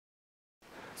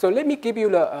So let me give you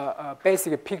the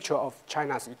basic picture of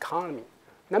China's economy.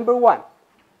 Number one,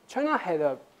 China had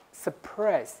a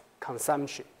suppressed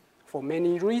consumption for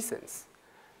many reasons.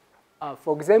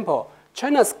 For example,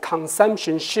 China's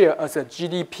consumption share as a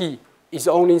GDP is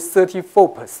only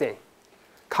 34%,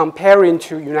 comparing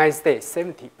to United States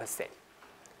 70%.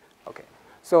 Okay,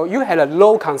 so you had a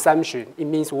low consumption. It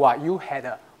means what? You had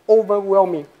an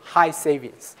overwhelming high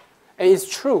savings, and it's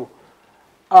true.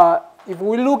 If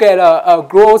we look at a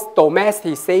gross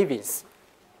domestic savings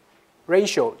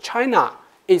ratio, China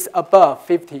is above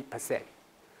 50%,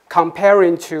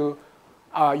 comparing to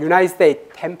United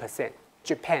States 10%,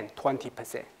 Japan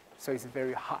 20%. So it's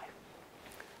very high.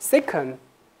 Second,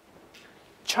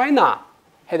 China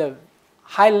had a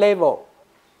high level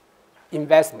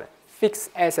investment, fixed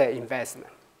asset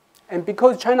investment. And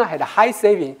because China had a high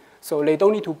saving, so they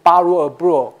don't need to borrow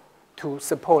abroad to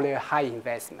support their high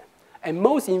investment. And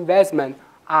most investment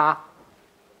are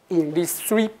in these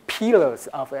three pillars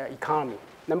of the economy.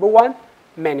 Number one,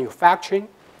 manufacturing,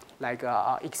 like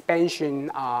expansion,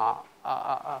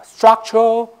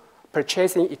 structural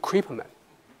purchasing equipment,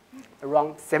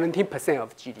 around 17%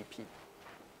 of GDP.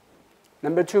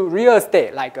 Number two, real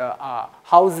estate, like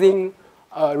housing,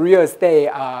 real estate,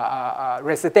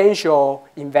 residential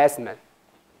investment,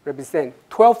 represent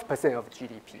 12% of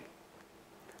GDP.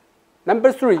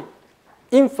 Number three,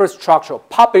 infrastructure,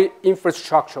 public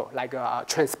infrastructure, like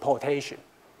transportation,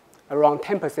 around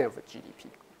 10% of GDP.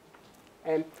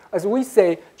 And as we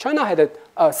say, China had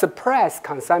a suppressed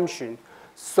consumption,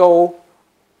 so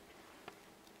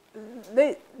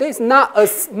there's not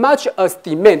as much as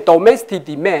demand, domestic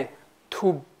demand,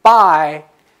 to buy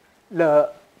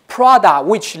the product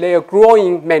which their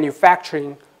growing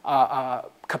manufacturing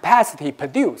capacity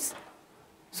produce.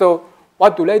 So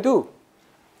what do?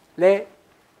 They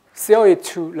sell it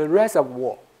to the rest of the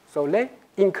world. So they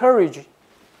encourage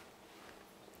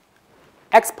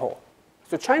export.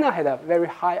 So China had a very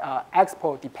high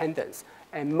export dependence,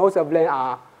 and most of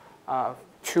them are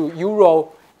to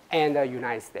Europe and the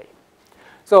United States.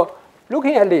 So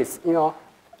looking at this,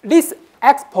 this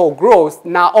export growth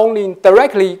not only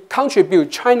directly contribute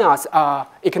China's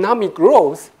economic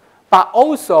growth, but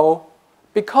also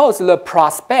because the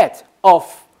prospect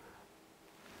of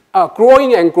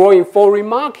growing foreign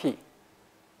market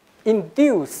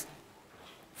induce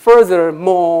further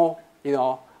more,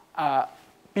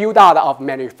 build out of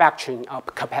manufacturing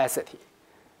capacity.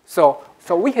 So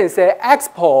we can say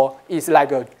export is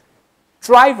like a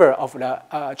driver of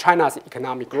the China's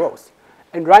economic growth.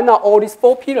 And right now, all these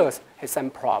four pillars have some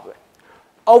problem.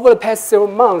 Over the past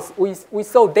several months, we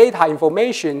saw data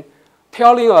information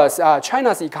telling us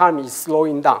China's economy is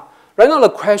slowing down. Right now, the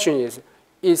question is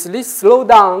this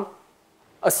slowdown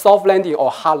a soft landing or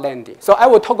hard landing? So I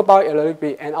will talk about it a little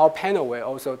bit, and our panel will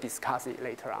also discuss it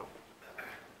later on.